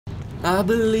I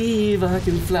believe I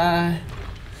can fly.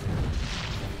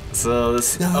 So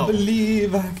this. I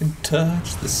believe I can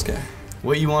touch the sky.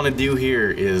 What you want to do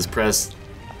here is press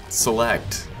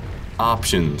select,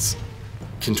 options,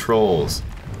 controls,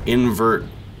 invert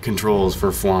controls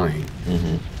for flying.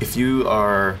 If you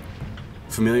are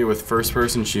familiar with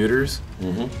first-person shooters,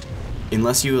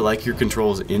 unless you like your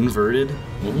controls inverted,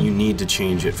 you need to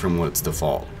change it from what's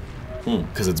default.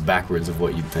 Because it's backwards of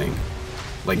what you'd think.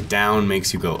 Like down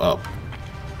makes you go up.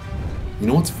 You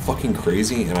know what's fucking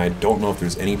crazy, and I don't know if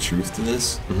there's any truth to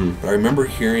this, but I remember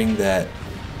hearing that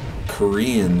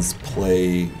Koreans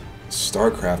play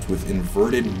StarCraft with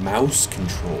inverted mouse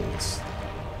controls.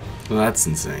 Well, that's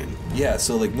insane. Yeah,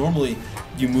 so like normally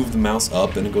you move the mouse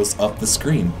up and it goes up the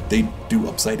screen. They do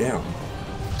upside down.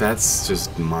 That's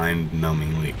just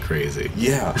mind-numbingly crazy.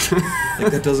 Yeah.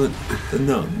 Like that doesn't,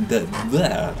 no, that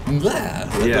Yeah.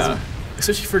 doesn't.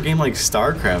 Especially for a game like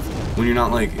StarCraft, when you're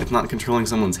not like, it's not controlling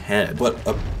someone's head. But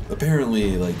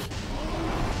apparently, like,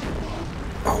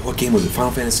 oh, what game was it? Final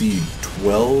Fantasy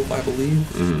 12, I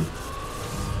believe?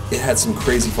 It had some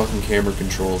crazy fucking camera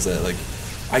controls that, like,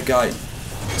 I got,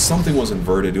 something was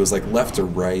inverted. It was like left or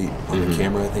right on the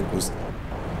camera, I think, was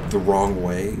the wrong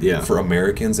way for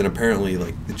Americans. And apparently,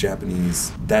 like, the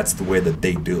Japanese, that's the way that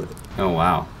they do it. Oh,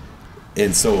 wow.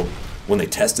 And so, when they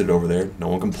tested it over there, no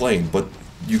one complained. But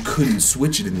you couldn't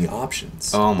switch it in the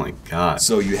options. Oh my god.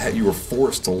 So you were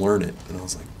forced to learn it, and I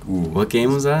was like, ooh. What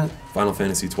game was that? Final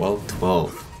Fantasy 12.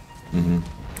 12.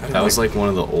 That was like one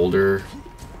of the older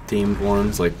themed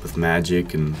ones, like with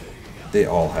magic and. They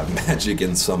all have magic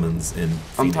and summons and.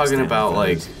 I'm talking about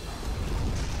like.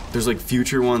 There's like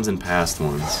future ones and past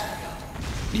ones.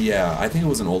 Yeah, I think it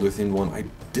was an older themed one. I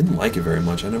didn't like it very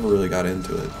much. I never really got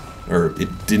into it. Or it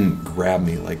didn't grab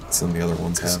me like some of the other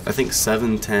ones have. I think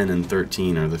 7, 10, and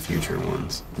 13 are the future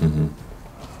ones. And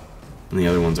the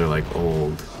other ones are like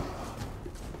old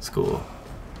school.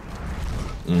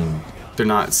 They're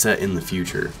not set in the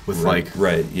future with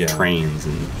trains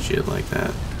and shit like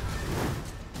that.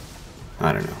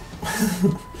 I don't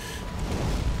know.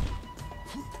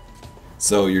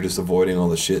 So you're just avoiding all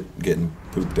the shit getting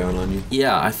pooped down on you?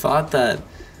 Yeah, I thought that.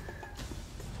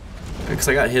 Because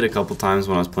I got hit a couple times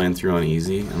when I was playing through on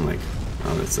easy. I'm like,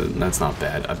 oh, that's not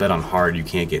bad. I bet on hard you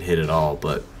can't get hit at all,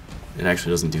 but it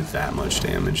actually doesn't do that much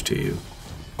damage to you.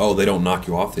 Oh, they don't knock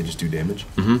you off, they just do damage?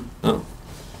 Oh.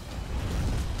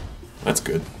 That's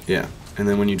good. Yeah. And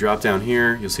then when you drop down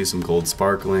here, you'll see some gold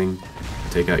sparkling.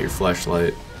 Take out your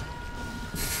fleshlight.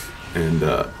 And,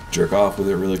 jerk off with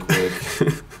it really quick.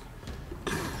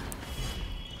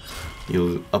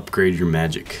 You'll upgrade your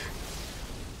magic.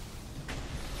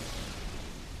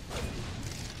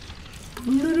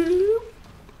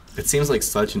 It seems like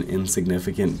such an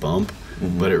insignificant bump,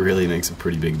 but it really makes a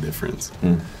pretty big difference.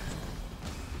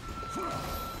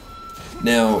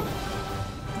 Now,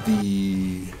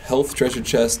 the health treasure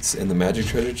chests and the magic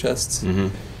treasure chests,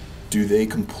 do they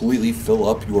completely fill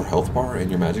up your health bar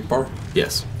and your magic bar?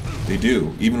 Yes. They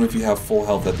do, even if you have full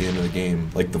health at the end of the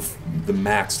game, like the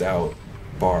maxed out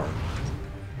bar.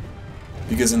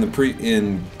 Because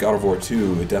in God of War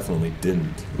 2, it definitely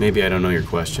didn't. Maybe I don't know your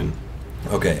question.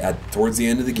 Okay, towards the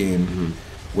end of the game,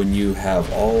 when you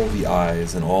have all the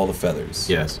eyes and all the feathers,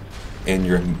 yes, and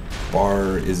your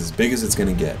bar is as big as it's going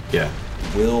to get, yeah,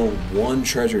 will one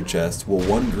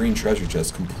green treasure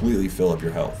chest completely fill up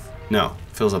your health? No,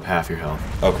 fills up half your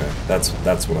health. Okay, that's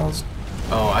what I was.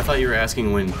 Oh, I thought you were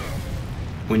asking when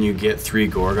you get 3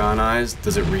 Gorgon eyes,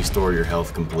 does it restore your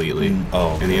health completely?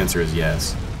 Oh, and the answer is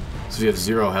yes. So if you have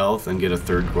 0 health and get a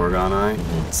 3rd Gorgon eye,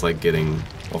 it's like getting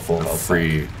a full health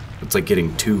free. It's like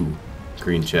getting 2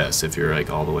 green chests if you're like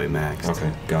all the way maxed.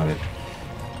 Okay, got it.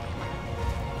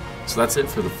 So that's it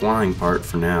for the flying part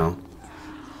for now.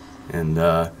 And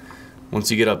once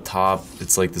you get up top,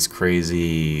 it's like this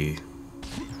crazy.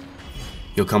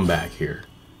 You'll come back here,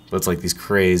 but it's like these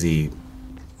crazy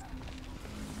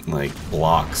like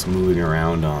blocks moving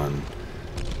around on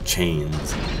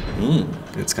chains.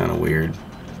 It's kind of weird,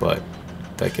 but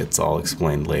that gets all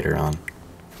explained later on.